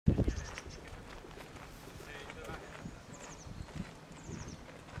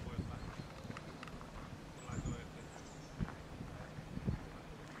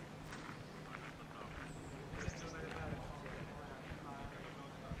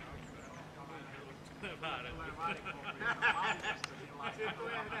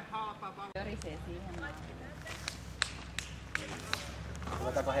Körisee siihen maahan.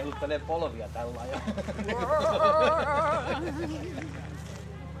 Ruvetaanko heiluttelee polvia tällä lailla?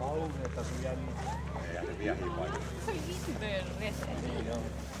 Kauheeta sun jännittää. Eihän se viehiin paikka. Se oli vittyön reseen. Joo.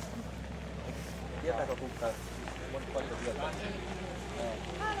 Tietääkö kukaan? Paljon tietää?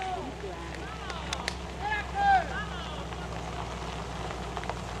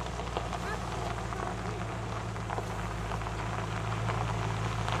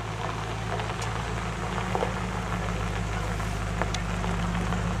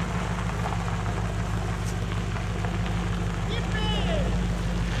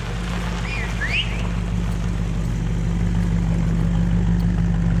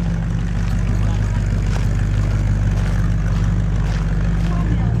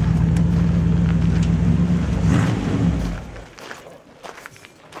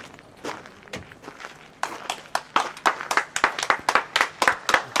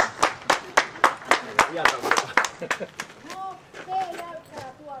 No, se näyttää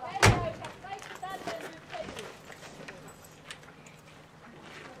tuolla. Ei näytä. Kaikki tänne nyt heti.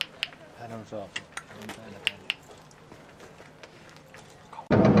 Hän on saapunut. On täällä.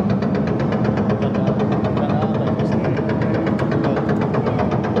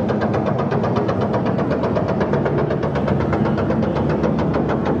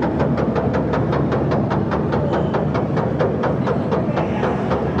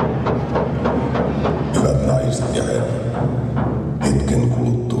 Hyvät naiset ja herrat, hetken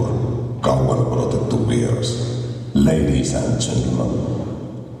kuluttua kauan odotettu vieras. Ladies and gentlemen,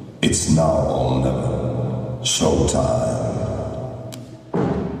 it's now or never. Showtime.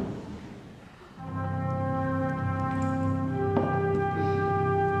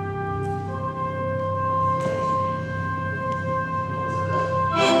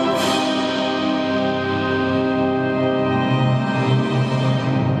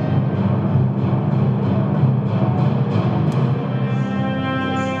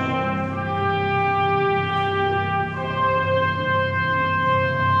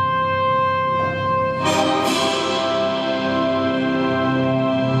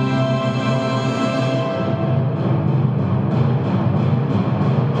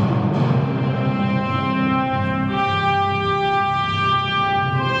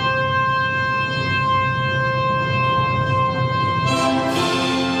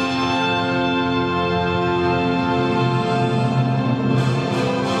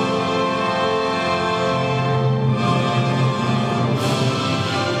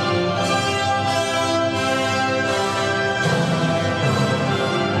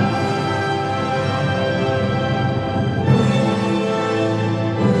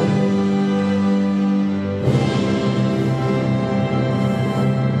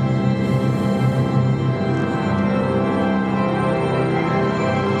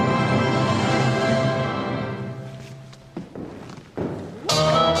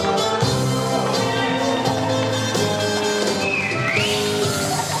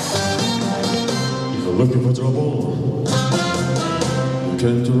 Looking for trouble, you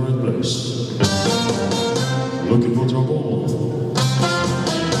came to the right place. Looking for trouble,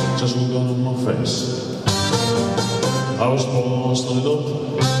 just look down on my face. I was born stood up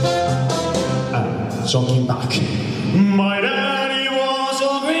and talking back. My daddy was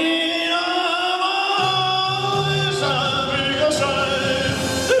a green eyes, and because I'm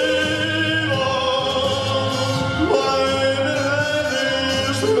evil, my name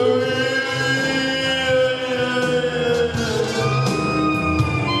is free.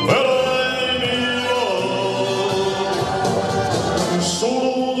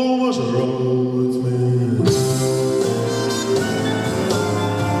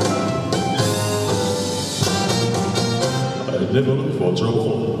 Never look for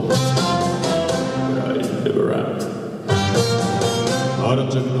trouble. I never ran. I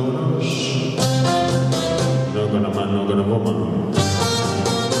don't take no notice. No gonna man, no gonna woman.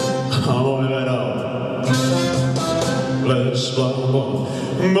 I'm all right out. Let's blah.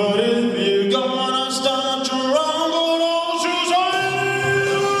 But if you're gonna start to run, don't you say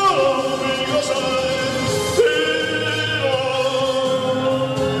because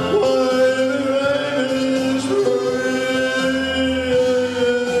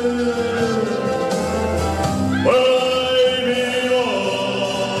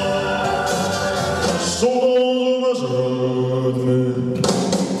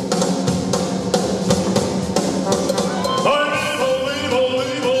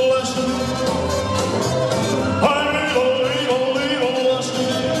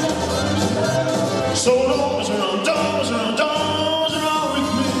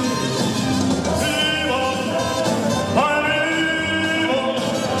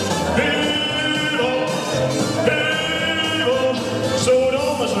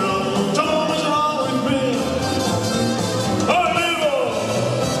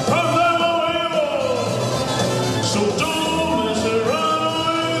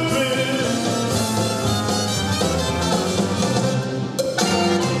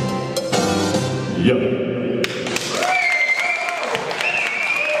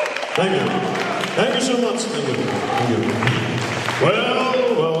Thank you. Thank you so much. Thank you. Thank you. Well.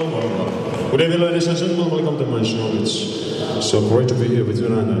 Good evening, ladies and gentlemen. Welcome to my show. It's so great to be here with you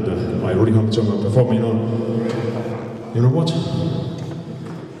tonight, and I really hope to perform. You know what?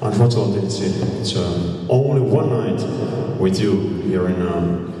 Unfortunately, it's only one night with you here in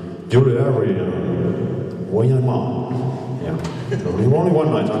your area, Myanmar. Yeah, only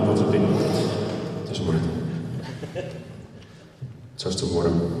one night, unfortunately. Just a minute. Just a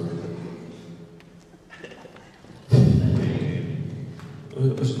moment.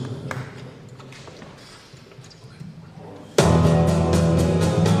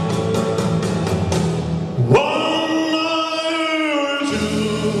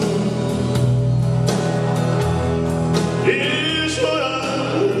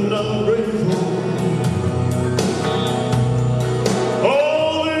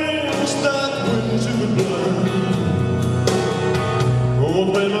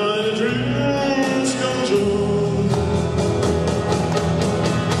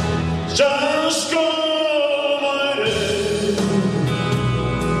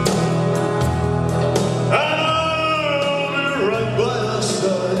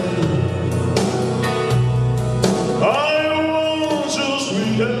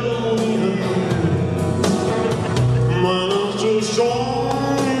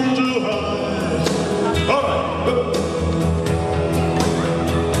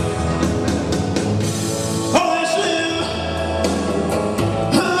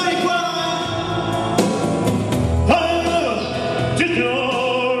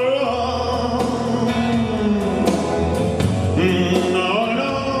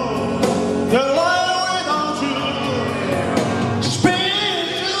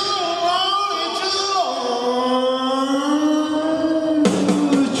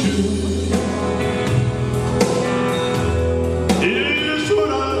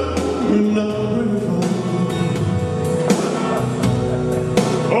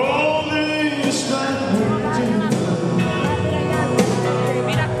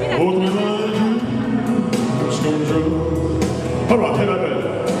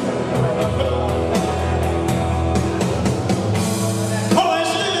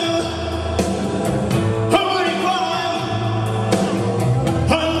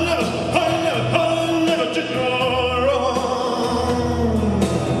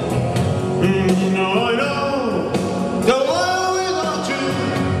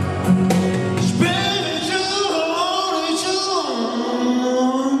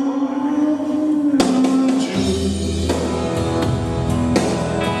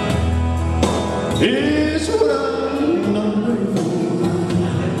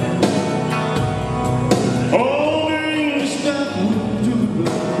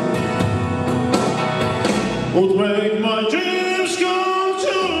 Would make my dreams come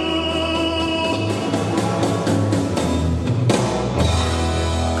true.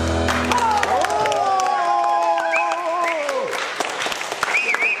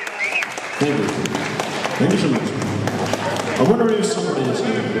 Thank you. Thank you so much. I wonder if somebody is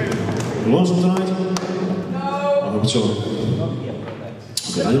lonesome tonight? No. I hope so.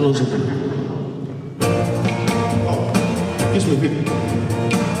 Okay, are you lonesome? Oh, kiss me quick.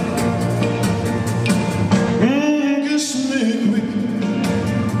 Kiss me quick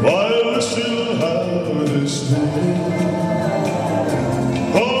while we still have this day.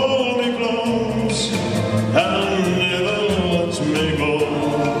 Hold me close and never let me go.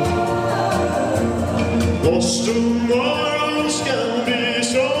 'Cause tomorrows can be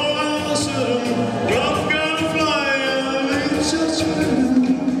so uncertain. Love can fly and it's just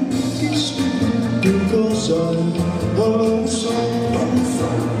kiss me because I love so.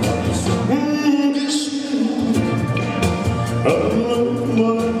 Kiss me. I love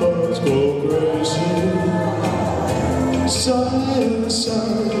my heart go crazy. Sigh,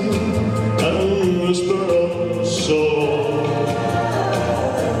 sigh, and whisper of soul.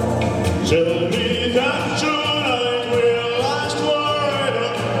 Tell me that tonight will last forever.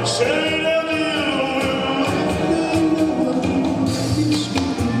 Say that you will kiss me.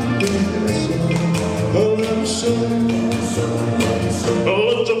 Oh, so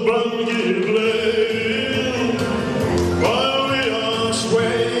let the blanket play while we are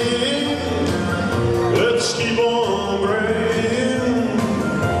swaying. Let's keep on praying.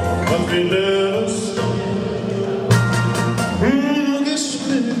 Happiness. Kiss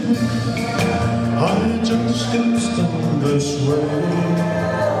me. I just can't stand this way.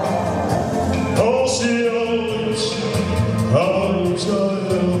 Oh, see always how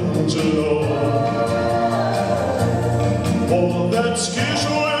child to know. All that kiss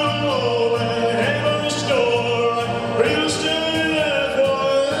will know and heaven's door. We'll stay there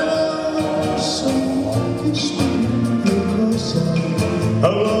forever.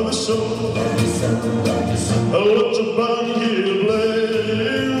 so. Let the band here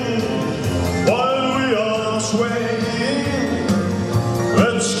playing while we are swaying.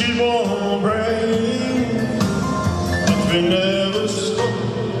 Let's keep on praying that we never stop.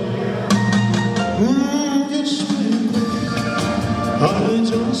 Yes, baby, I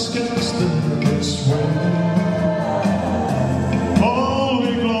just can't stand this way. Hold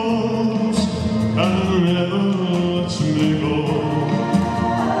me close and never let me go.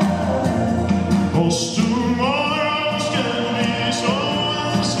 'Cause tomorrow's gonna be so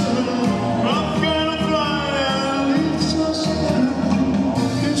uncertain. I'm gonna fly and it's so sad.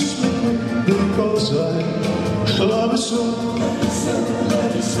 It's me because I love you so.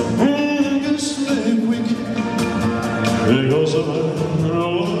 It's me weak because I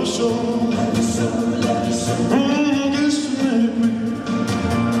love you so. It's me weak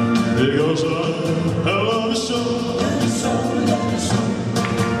because I love you so.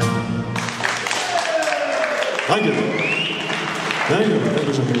 Thank you. Thank you. Thank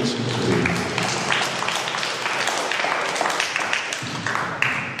you so much.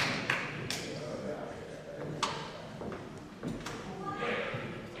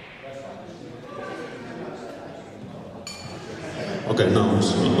 Okay, now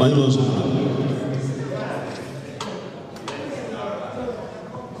I know something.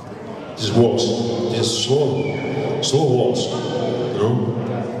 This waltz, this slow waltz, you know,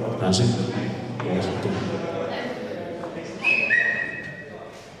 dancing.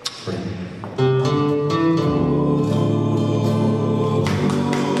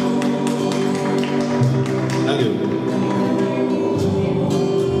 Thank you.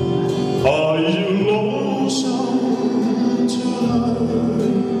 Are you lonesome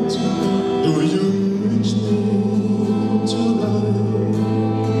tonight? Do you miss me tonight?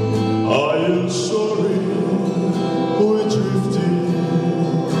 Are you sorry we drifted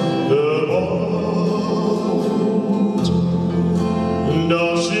apart?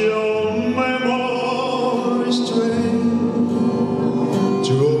 Does your memory stray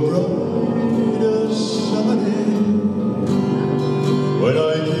to a brighter summer day when I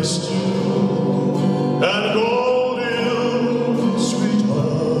kissed you and called you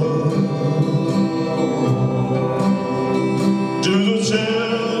sweetheart? Do the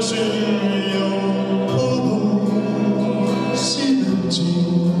tears in your eyes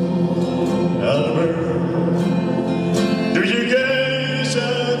seventeen and burn? Do you gaze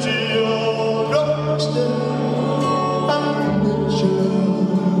at your doorstep and picture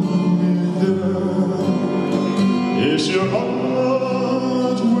me there? Is your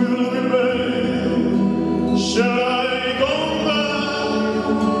heart will remain? Shall I come back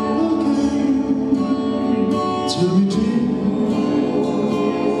again? Tell me, dear,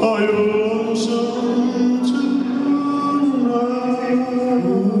 are you lonesome tonight?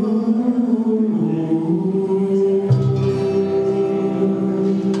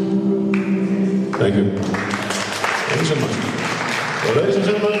 Thank you. Thank you so much. Well, ladies and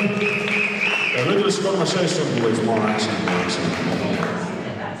gentlemen, a little conversation with more action.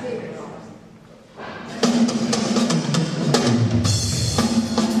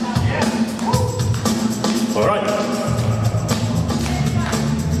 All right.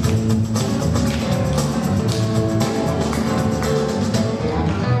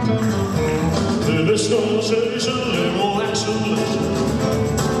 This conversation, more action.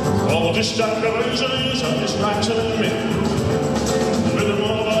 All this aggravation is distracting me. A little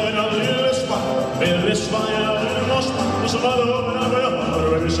more by now, in this fire, what's the matter?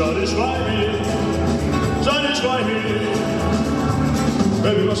 Baby, satisfy me.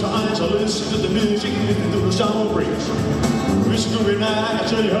 Baby, close your eyes, I listen to the music, through the sound breeze. It's groovy now, I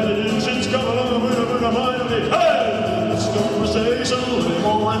tell you how it is. It's coming on with a mind of it. Hey, this conversation, a little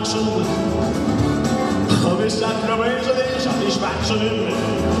more action. All this aggravation is satisfaction in me.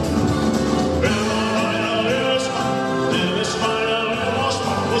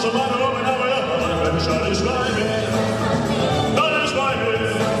 What's the matter? Satisfy me.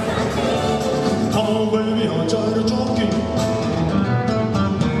 Come on, baby, I'm tired of talking.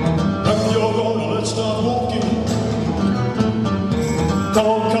 If you're gonna, let's start walking. Come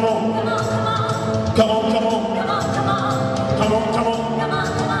on, come on. Come on, come on. Come on, come on.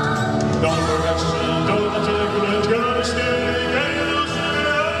 Don't relax, don't take it, it's gonna stay.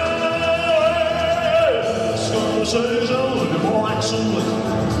 This conversation, a little more action.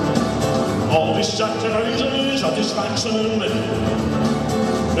 All this satisfaction is satisfaction in me.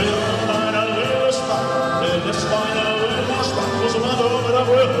 Let's find out where my spot was a matter of it. I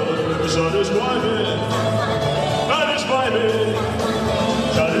will satisfy me. Satisfy me.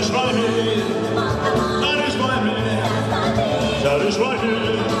 Satisfy me. Satisfy me. satisfy me,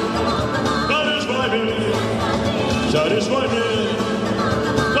 satisfy me, satisfy me,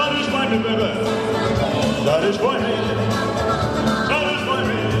 satisfy me, baby, satisfy me, satisfy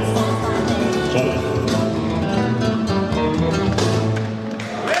me, satisfy me.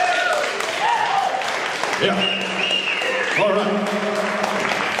 Yeah. All right.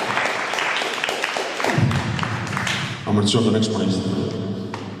 I'm gonna show the next one.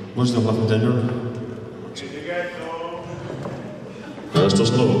 What's the left tender? That's the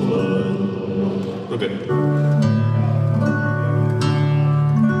slow. Okay.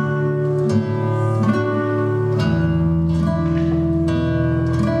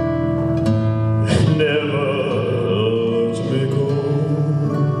 Never let me go.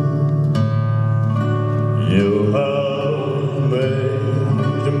 You have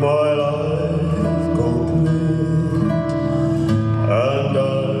made my life complete, and I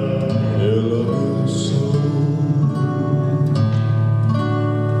love you so.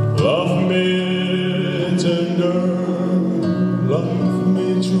 Love me tender, love me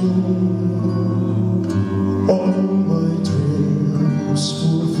true, all my dreams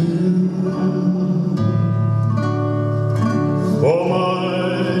fulfill. Oh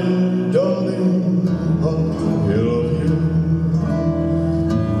my darling, I love you,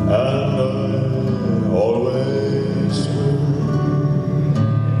 and I always will.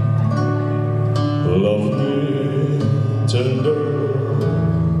 Love me tender,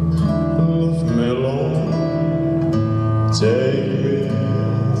 love me long, take me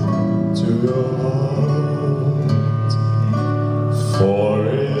to your heart, for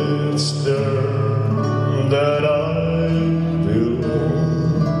it's there that I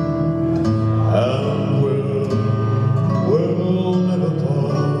belong, and will never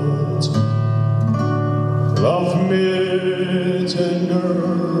part. Love me tender,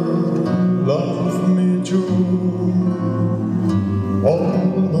 love me true, all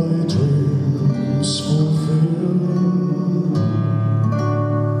my dreams fulfill.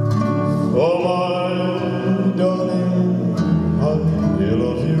 Oh my darling, I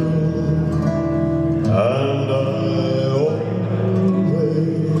love you, and I always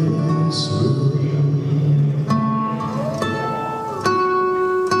will.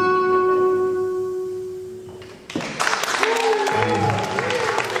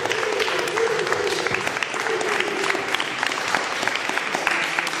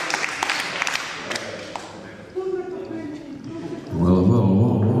 Well,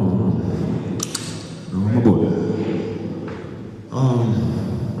 my boy.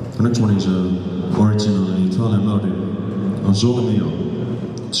 The next one is originally Italian melody on Sole Mio.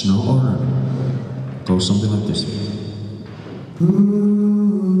 It's no Aron. Goes something like this.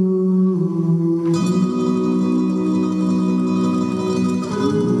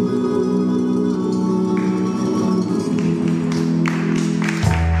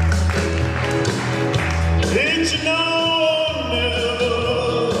 It's now or never.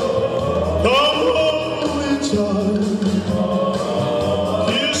 Come home, my child.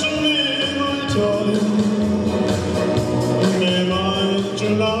 Kiss me, my darling. May my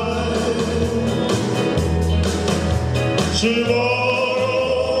July.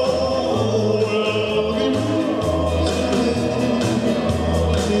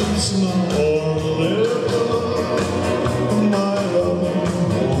 It's now or never. My love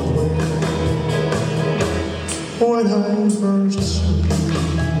won't wait. When I first saw you,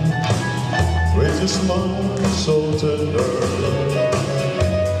 with a smile so tender,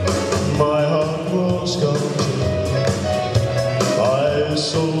 my heart was captured, my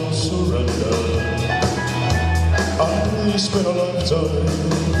soul surrendered. I spent a lifetime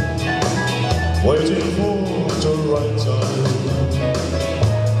waiting for the right time.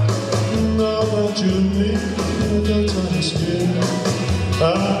 Now that you need the time is here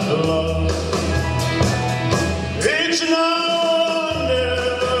at last. It's now or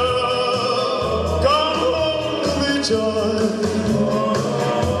never. Come home to me, time.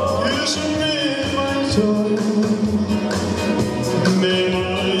 Kiss me, my darling. May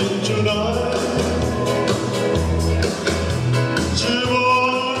my tonight.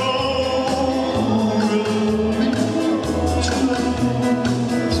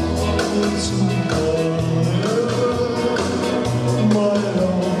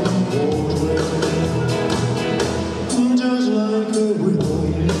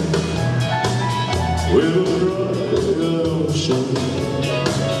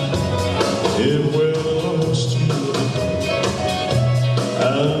 It will lost you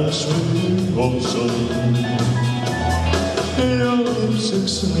and sweet also. Your lips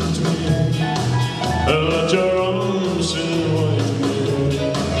excite me and let your arms invite me.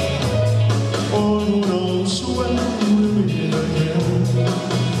 Oh, who knows when we'll meet again.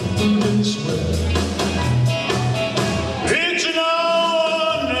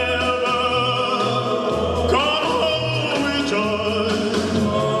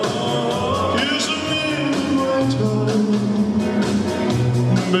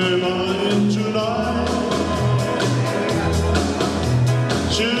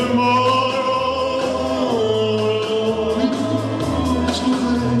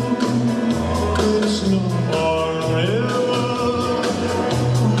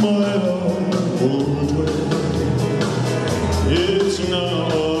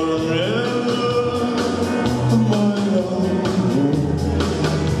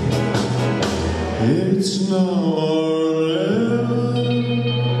 It's now or never,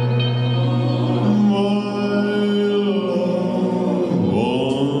 my long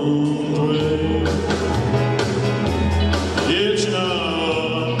way. It's now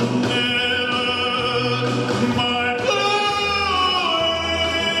or never, my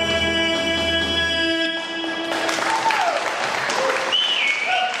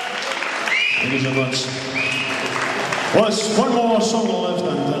Thank you so much. Well, it's one more song left,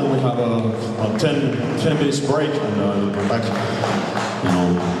 and then we have a 10 minutes break, and we're back.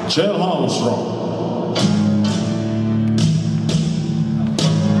 Jailhouse Rock.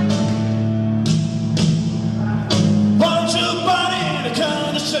 Want your body to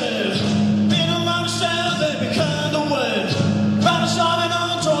kind of shell, be no matter shell, they be kind of wet. Find a song and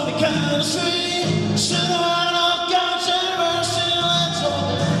on tour, be kind of sweet. Sit around on couch and mercy, let's all.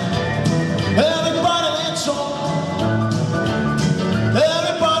 Everybody, let's all.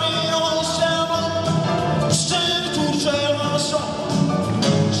 Everybody on the stand to share our song.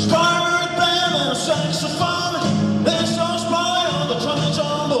 Spider and band and a saxophone. There's no spy on the trumpet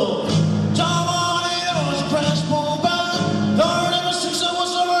jumble. Tom on it was a press boom band. 36 it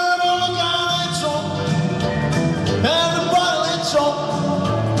was a verbal guy, let's all. Everybody, let's all.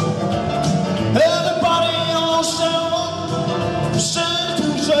 Everybody on the stand to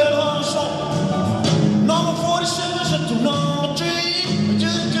share our song. Number 47 set to number 3.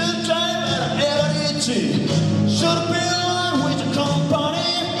 Just good time and I had it too. Should've been aligned with the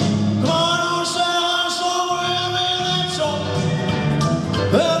company. Come on, on the house, wherever let's all.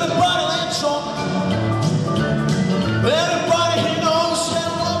 Everybody, let's all. Everybody here knows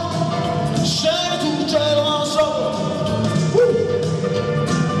settle up. Share to the jailhouse over. Woo!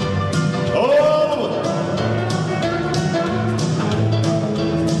 Oh!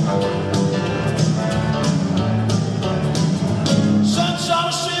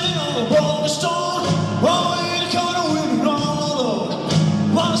 Sunshine sitting on the rolling stone. Rolling in the corner with me all alone.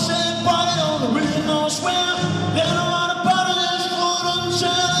 Wanna say body on the rhythm, no swear. Then I want to body this foot on the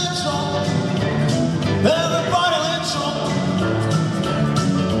chair, let's all. Everybody, let's all.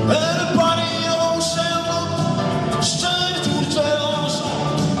 Everybody on the sailboat. Stand to the jailhouse.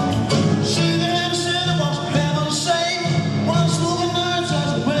 See the head said it was heaven to say. Once looking nerds as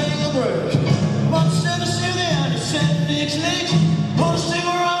a way of break. Once said to see the hand, it said Nick's legs. Wanna stick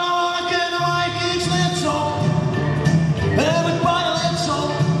around, I wanna get the right kicks, let's all. Everybody, let's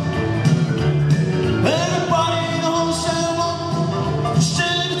all. Everybody in the whole sailboat.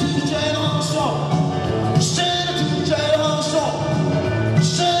 Stand to the jailhouse song. Stand to the jailhouse song.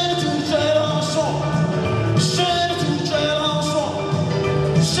 Stand to the jailhouse song. Stand to the jailhouse song.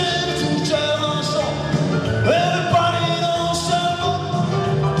 Stand to the jailhouse song. Everybody in the whole sailboat.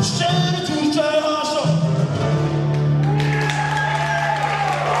 Stand to the jailhouse song.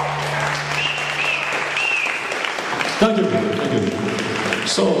 Thank you, thank you.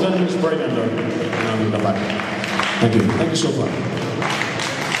 So 10 minutes break and we'll come back. Thank you so far.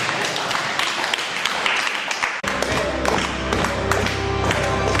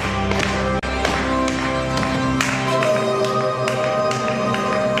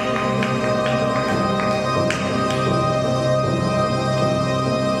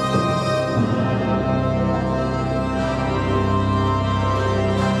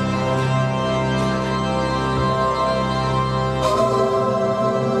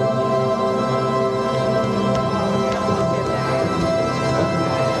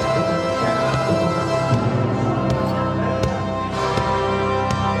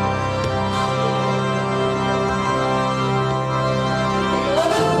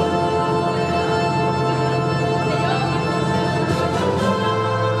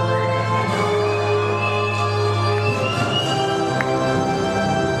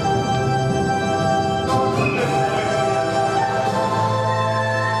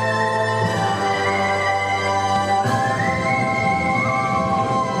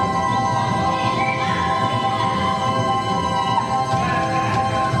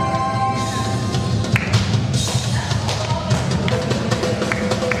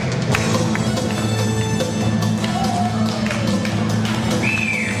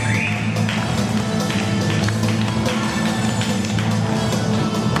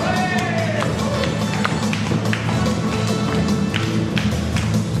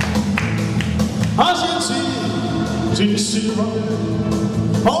 See you sit around,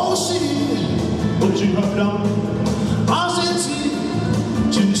 oh see what you have done. I said see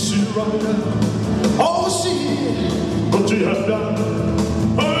you sit around, oh see what you have done.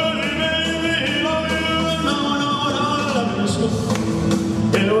 Oh baby, love you, no, love you so.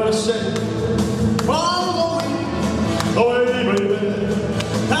 You know what I say? I'm going away, baby.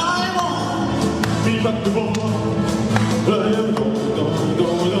 I won't be back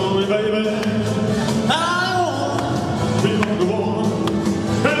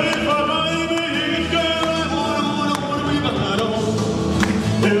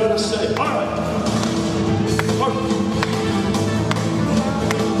hear what I say? All right.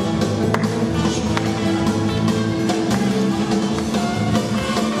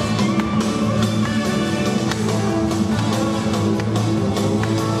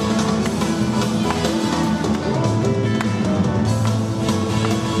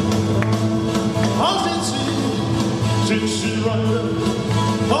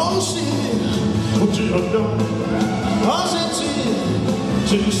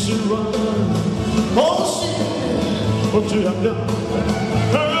 What you have done?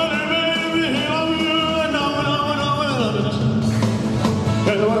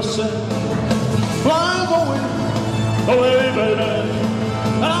 Hear what I say? Fly away, baby.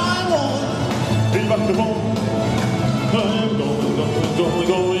 And I won't be back tomorrow. I'm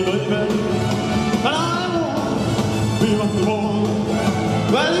going, baby. And I won't be back tomorrow.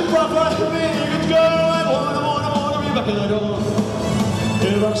 When you brought right to me, you go. I wanna be back in the door.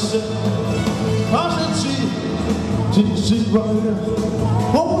 Hear what I say? I said, Dixie rider,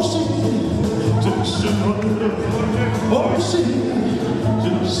 oh see, Dixie rider, oh see,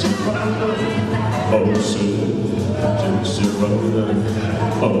 Dixie rider, oh see, Dixie rider,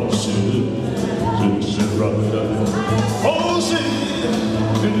 oh see, Dixie rider, oh see,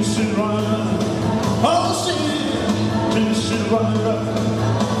 Dixie rider, oh see, Dixie rider.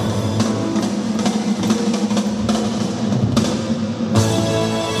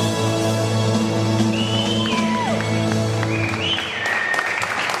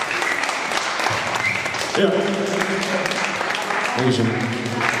 Yeah. Thank you.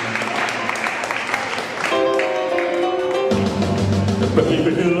 Baby,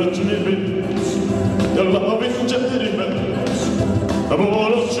 let me be your loving gentleman. I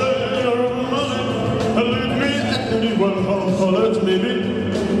wanna share your money and let me anyone home. Let me be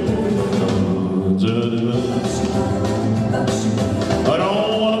gentleman. I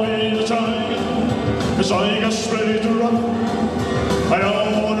don't wanna be the tiger, 'cause I get ready to run. I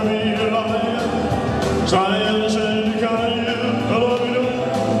don't wanna be the lion. Science and kind, I love you.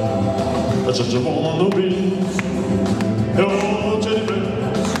 I just wanna be your teddy bear.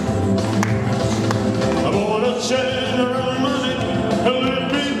 I wanna share your money and let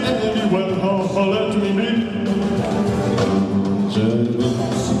me anywhere. Oh, let me be teddy bear.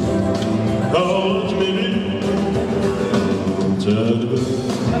 Oh, let me be teddy bear.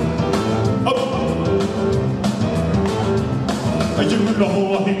 Oh, you know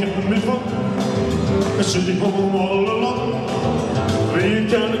I can be fun. Sitting home all alone, we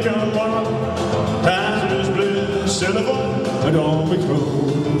can come on. Time is bliss, telephone, and all we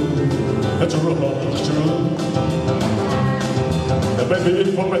through. That's a roll, that's a roll. And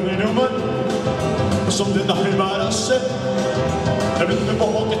baby, for any new man, something I might have said. Everything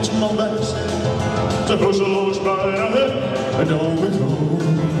will get to my best. So close the Lord's by the head, and all we through.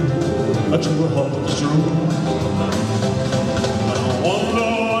 That's a roll, that's a roll.